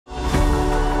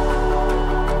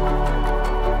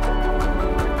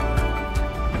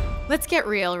Let's get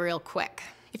real quick.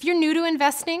 If you're new to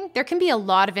investing, there can be a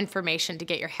lot of information to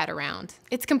get your head around.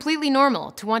 It's completely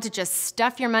normal to want to just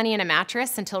stuff your money in a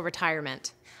mattress until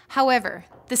retirement. However,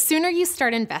 the sooner you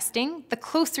start investing, the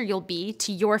closer you'll be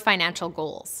to your financial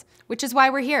goals, which is why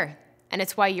we're here, and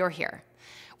it's why you're here.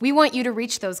 We want you to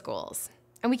reach those goals,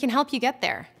 and we can help you get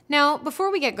there. Now,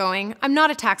 before we get going, I'm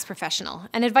not a tax professional,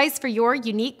 and advice for your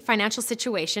unique financial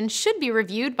situation should be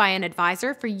reviewed by an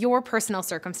advisor for your personal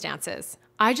circumstances.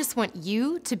 I just want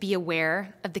you to be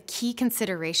aware of the key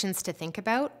considerations to think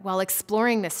about while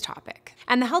exploring this topic,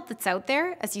 and the help that's out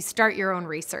there as you start your own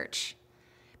research.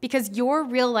 Because your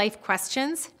real-life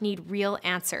questions need real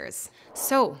answers.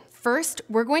 So, first,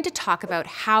 we're going to talk about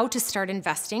how to start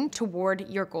investing toward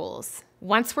your goals.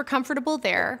 Once we're comfortable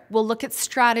there, we'll look at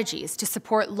strategies to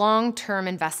support long-term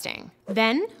investing.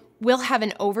 Then, we'll have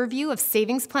an overview of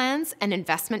savings plans and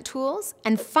investment tools.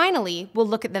 And finally, we'll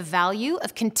look at the value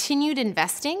of continued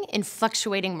investing in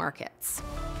fluctuating markets.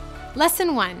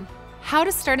 Lesson 1, how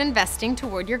to start investing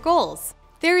toward your goals.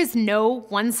 There is no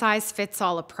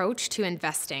one-size-fits-all approach to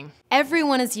investing.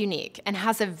 Everyone is unique and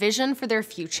has a vision for their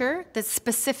future that's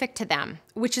specific to them,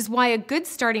 which is why a good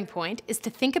starting point is to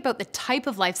think about the type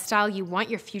of lifestyle you want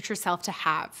your future self to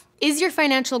have. Is your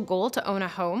financial goal to own a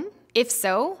home? If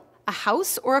so, a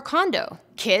house or a condo?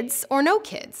 Kids or no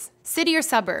kids? City or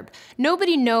suburb?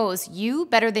 Nobody knows you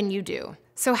better than you do.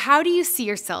 So how do you see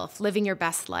yourself living your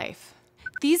best life?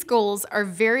 These goals are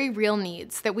very real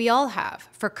needs that we all have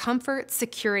for comfort,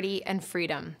 security, and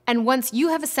freedom. And once you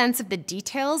have a sense of the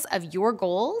details of your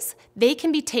goals, they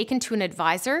can be taken to an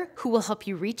advisor who will help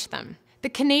you reach them. The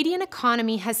Canadian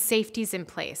economy has safeties in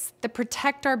place that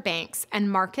protect our banks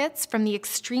and markets from the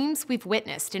extremes we've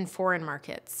witnessed in foreign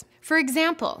markets. For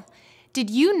example, did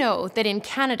you know that in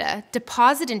Canada,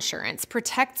 deposit insurance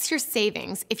protects your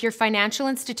savings if your financial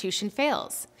institution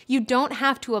fails? You don't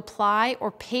have to apply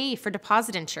or pay for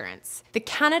deposit insurance. The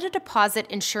Canada Deposit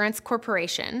Insurance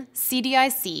Corporation,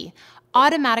 CDIC,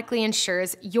 automatically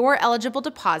insures your eligible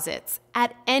deposits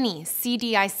at any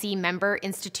CDIC member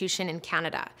institution in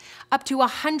Canada, up to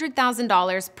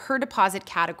 $100,000 per deposit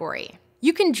category.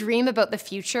 You can dream about the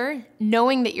future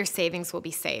knowing that your savings will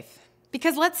be safe.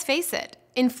 Because let's face it,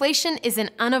 inflation is an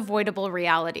unavoidable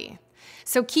reality.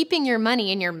 So keeping your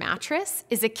money in your mattress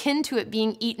is akin to it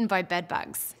being eaten by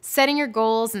bedbugs. Setting your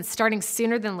goals and starting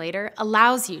sooner than later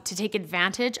allows you to take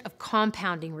advantage of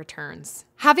compounding returns.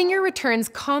 Having your returns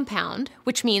compound,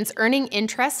 which means earning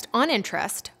interest on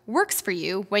interest, works for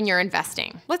you when you're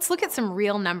investing. Let's look at some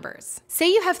real numbers.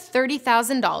 Say you have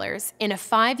 $30,000 in a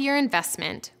 5-year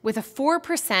investment with a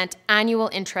 4% annual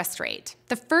interest rate.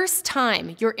 The first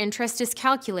time your interest is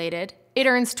calculated, it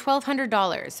earns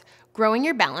 $1,200, growing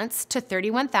your balance to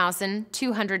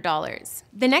 $31,200.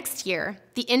 The next year,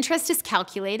 the interest is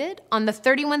calculated on the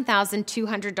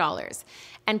 $31,200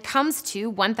 and comes to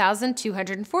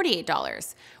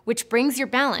 $1,248, which brings your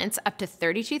balance up to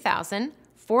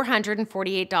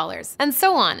 $32,448, and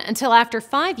so on until after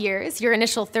 5 years, your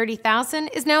initial $30,000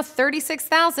 is now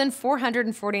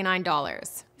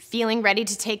 $36,449. Feeling ready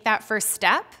to take that first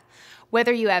step?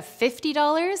 Whether you have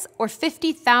 $50 or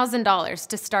 $50,000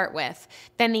 to start with,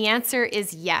 then the answer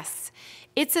is yes.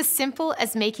 It's as simple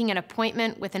as making an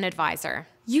appointment with an advisor.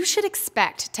 You should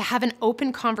expect to have an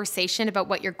open conversation about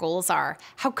what your goals are,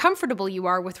 how comfortable you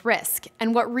are with risk,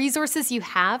 and what resources you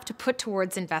have to put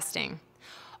towards investing.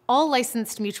 All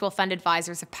licensed mutual fund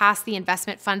advisors have passed the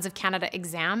Investment Funds of Canada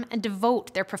exam and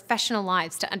devote their professional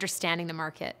lives to understanding the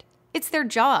market. It's their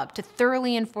job to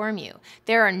thoroughly inform you.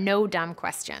 There are no dumb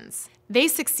questions. They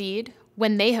succeed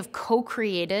when they have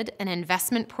co-created an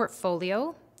investment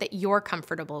portfolio that you're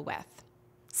comfortable with.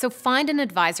 So find an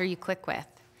advisor you click with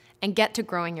and get to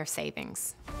growing your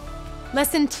savings.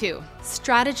 Lesson 2,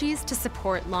 strategies to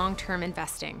support long-term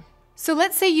investing. So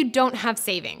let's say you don't have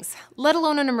savings, let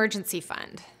alone an emergency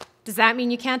fund. Does that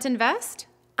mean you can't invest?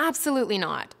 Absolutely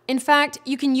not. In fact,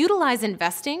 you can utilize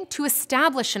investing to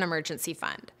establish an emergency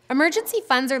fund. Emergency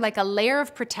funds are like a layer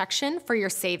of protection for your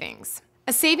savings.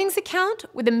 A savings account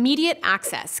with immediate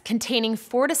access containing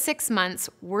 4 to 6 months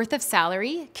worth of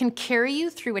salary can carry you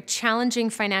through a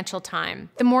challenging financial time.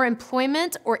 The more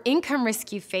employment or income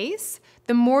risk you face,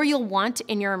 the more you'll want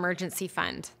in your emergency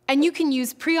fund. And you can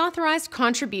use pre-authorized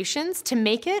contributions to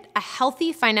make it a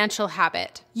healthy financial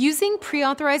habit. Using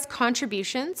pre-authorized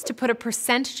contributions to put a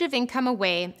percentage of income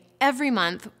away every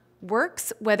month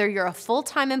works whether you're a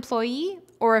full-time employee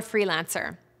or a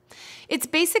freelancer. It's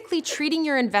basically treating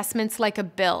your investments like a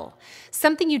bill,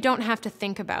 something you don't have to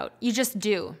think about, you just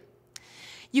do.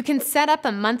 You can set up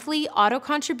a monthly auto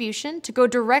contribution to go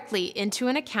directly into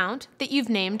an account that you've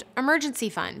named Emergency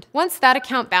Fund. Once that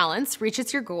account balance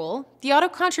reaches your goal, the auto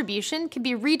contribution can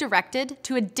be redirected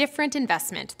to a different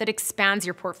investment that expands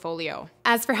your portfolio.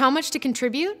 As for how much to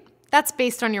contribute, that's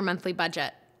based on your monthly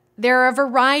budget. There are a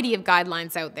variety of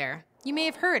guidelines out there. You may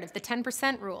have heard of the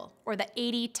 10% rule or the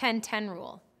 80-10-10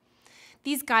 rule.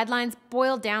 These guidelines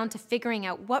boil down to figuring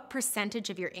out what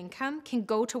percentage of your income can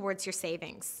go towards your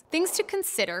savings. Things to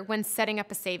consider when setting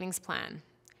up a savings plan: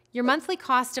 your monthly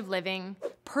cost of living,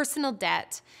 personal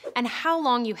debt, and how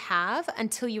long you have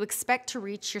until you expect to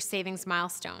reach your savings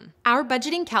milestone. Our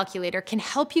budgeting calculator can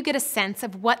help you get a sense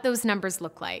of what those numbers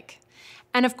look like.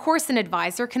 And of course, an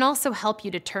advisor can also help you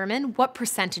determine what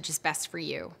percentage is best for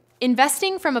you.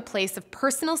 Investing from a place of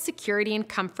personal security and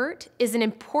comfort is an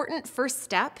important first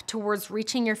step towards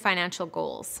reaching your financial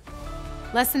goals.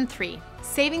 Lesson 3: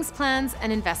 savings plans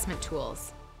and investment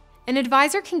tools. An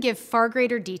advisor can give far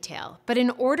greater detail, but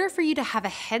in order for you to have a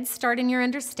head start in your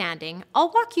understanding,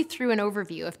 I'll walk you through an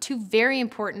overview of two very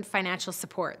important financial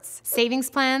supports: savings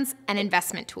plans and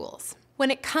investment tools. When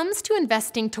it comes to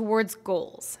investing towards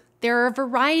goals, there are a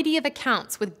variety of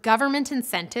accounts with government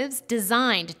incentives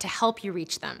designed to help you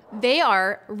reach them. They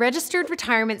are Registered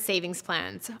Retirement Savings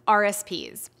Plans,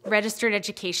 RSPs, Registered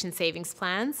Education Savings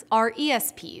Plans,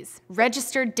 RESPs,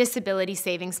 Registered Disability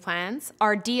Savings Plans,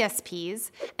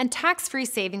 RDSPs, and Tax-Free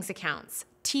Savings Accounts,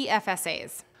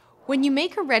 TFSAs. When you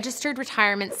make a Registered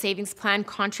Retirement Savings Plan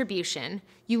contribution,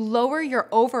 you lower your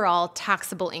overall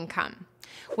taxable income.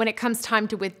 When it comes time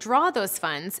to withdraw those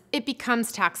funds, it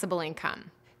becomes taxable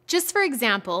income. Just for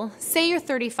example, say you're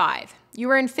 35, you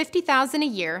earn $50,000 a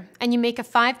year, and you make a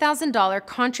 $5,000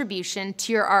 contribution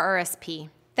to your RRSP.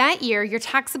 That year, your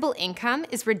taxable income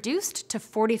is reduced to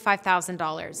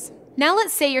 $45,000. Now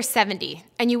let's say you're 70,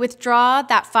 and you withdraw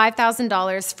that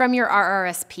 $5,000 from your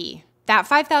RRSP. That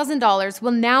 $5,000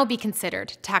 will now be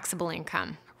considered taxable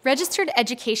income. Registered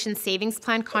Education Savings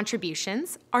Plan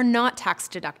contributions are not tax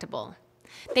deductible.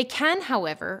 They can,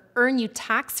 however, earn you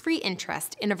tax-free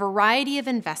interest in a variety of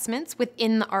investments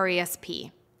within the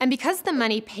RESP. And because the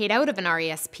money paid out of an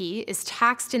RESP is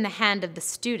taxed in the hand of the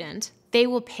student, they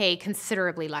will pay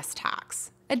considerably less tax.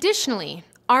 Additionally,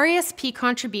 RESP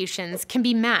contributions can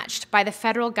be matched by the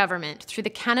federal government through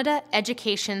the Canada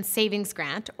Education Savings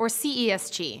Grant, or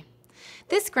CESG.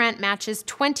 This grant matches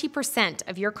 20%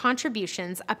 of your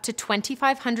contributions up to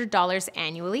 $2,500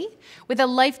 annually, with a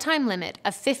lifetime limit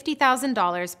of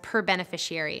 $50,000 per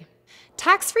beneficiary.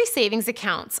 Tax-free savings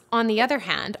accounts, on the other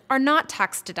hand, are not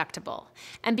tax deductible,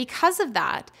 and because of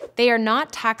that, they are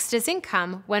not taxed as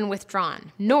income when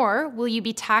withdrawn, nor will you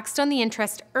be taxed on the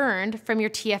interest earned from your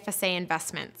TFSA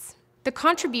investments. The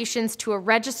contributions to a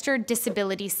registered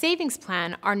disability savings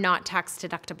plan are not tax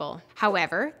deductible.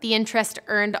 However, the interest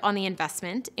earned on the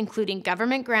investment, including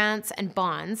government grants and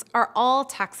bonds, are all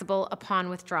taxable upon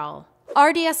withdrawal.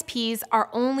 RDSPs are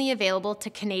only available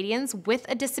to Canadians with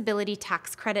a disability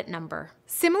tax credit number.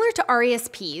 Similar to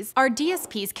RESPs,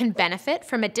 RDSPs can benefit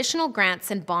from additional grants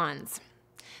and bonds.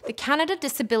 The Canada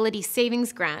Disability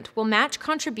Savings Grant will match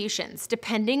contributions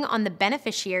depending on the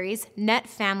beneficiary's net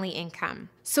family income.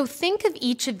 So think of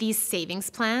each of these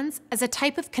savings plans as a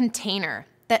type of container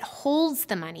that holds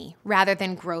the money rather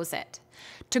than grows it.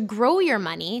 To grow your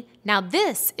money, now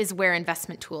this is where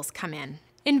investment tools come in.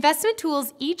 Investment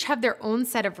tools each have their own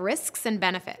set of risks and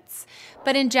benefits,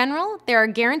 but in general, there are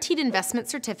guaranteed investment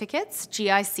certificates,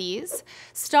 GICs,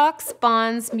 stocks,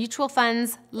 bonds, mutual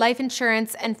funds, life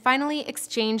insurance, and finally,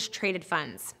 exchange-traded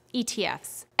funds,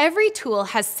 ETFs. Every tool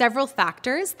has several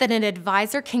factors that an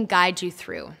advisor can guide you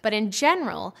through, but in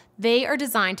general, they are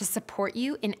designed to support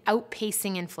you in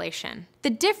outpacing inflation. The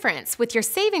difference with your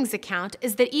savings account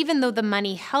is that even though the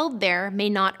money held there may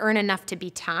not earn enough to be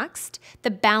taxed,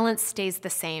 the balance stays the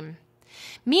same.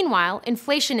 Meanwhile,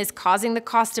 inflation is causing the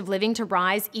cost of living to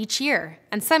rise each year,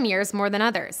 and some years more than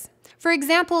others. For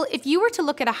example, if you were to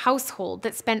look at a household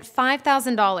that spent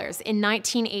 $5,000 in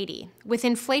 1980, with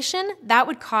inflation, that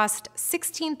would cost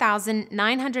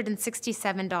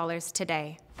 $16,967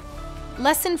 today.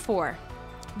 Lesson 4: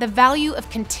 the value of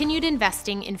continued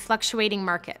investing in fluctuating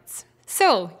markets.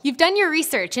 So, you've done your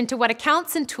research into what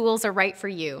accounts and tools are right for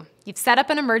you. You've set up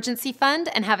an emergency fund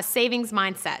and have a savings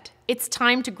mindset. It's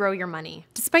time to grow your money.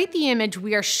 Despite the image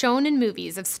we are shown in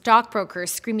movies of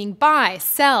stockbrokers screaming buy,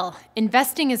 sell,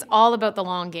 investing is all about the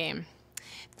long game.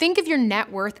 Think of your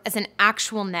net worth as an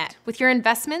actual net, with your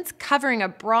investments covering a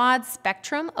broad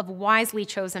spectrum of wisely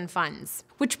chosen funds.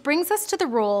 Which brings us to the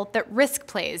role that risk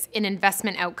plays in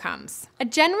investment outcomes. A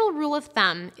general rule of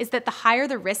thumb is that the higher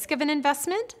the risk of an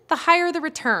investment, the higher the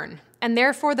return, and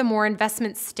therefore the more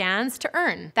investment stands to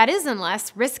earn. That is,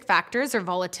 unless risk factors or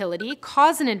volatility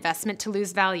cause an investment to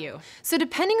lose value. So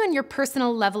depending on your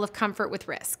personal level of comfort with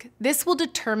risk, this will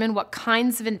determine what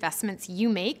kinds of investments you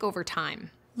make over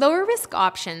time. Lower risk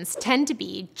options tend to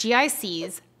be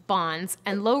GICs, bonds,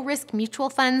 and low risk mutual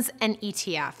funds and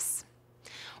ETFs.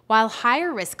 While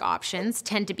higher risk options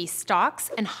tend to be stocks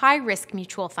and high risk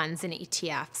mutual funds and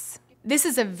ETFs. This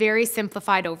is a very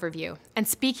simplified overview, and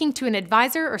speaking to an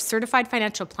advisor or certified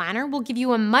financial planner will give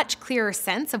you a much clearer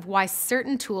sense of why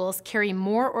certain tools carry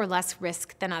more or less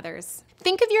risk than others.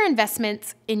 Think of your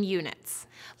investments in units.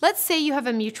 Let's say you have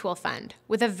a mutual fund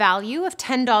with a value of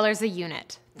 $10 a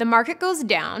unit. The market goes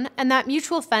down, and that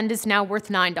mutual fund is now worth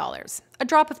 $9, a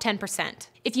drop of 10%.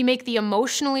 If you make the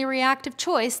emotionally reactive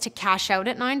choice to cash out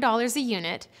at $9 a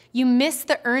unit, you miss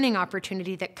the earning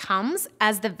opportunity that comes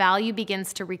as the value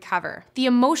begins to recover. The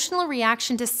emotional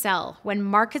reaction to sell when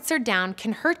markets are down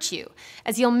can hurt you,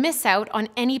 as you'll miss out on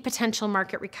any potential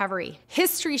market recovery.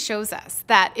 History shows us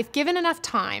that if given enough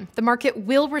time, the market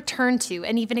will return to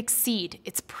and even exceed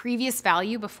its previous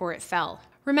value before it fell.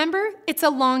 Remember, it's a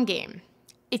long game.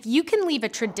 If you can leave a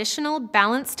traditional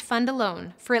balanced fund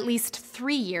alone for at least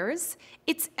 3 years,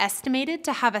 it's estimated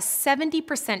to have a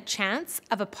 70% chance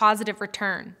of a positive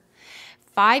return.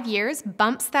 5 years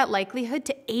bumps that likelihood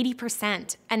to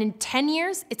 80%, and in 10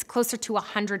 years, it's closer to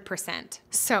 100%.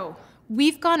 So,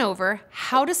 we've gone over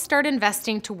how to start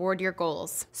investing toward your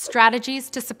goals, strategies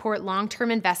to support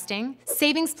long-term investing,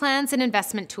 savings plans and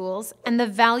investment tools, and the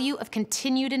value of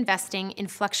continued investing in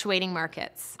fluctuating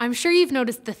markets. I'm sure you've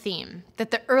noticed the theme,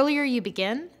 that the earlier you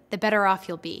begin, the better off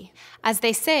you'll be. As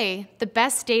they say, the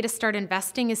best day to start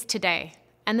investing is today,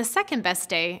 and the second best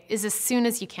day is as soon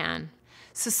as you can.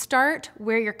 So start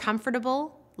where you're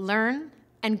comfortable, learn,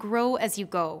 and grow as you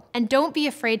go. And don't be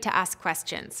afraid to ask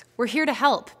questions. We're here to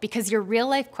help because your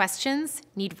real-life questions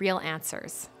need real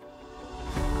answers.